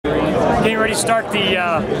Getting ready to start the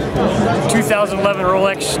 2011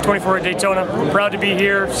 Rolex 24 at Daytona. Proud to be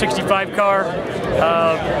here, 65 car.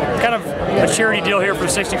 Kind of a charity deal here for the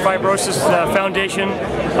 65 Fibrosis Foundation.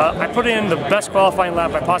 I put in the best qualifying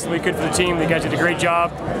lap I possibly could for the team. The guys did a great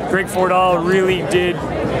job. Greg Fordall really did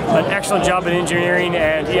an excellent job in engineering,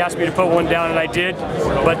 and he asked me to put one down, and I did.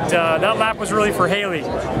 But that lap was really for Haley.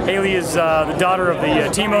 Haley is the daughter of the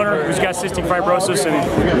team owner who's got cystic fibrosis,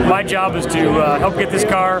 and my job is to help get this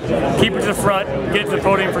car, keep it to the front, get it to the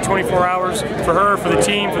podium for 24 hours for her, for the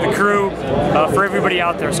team, for the crew, for everybody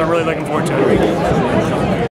out there. So I'm really looking forward to it.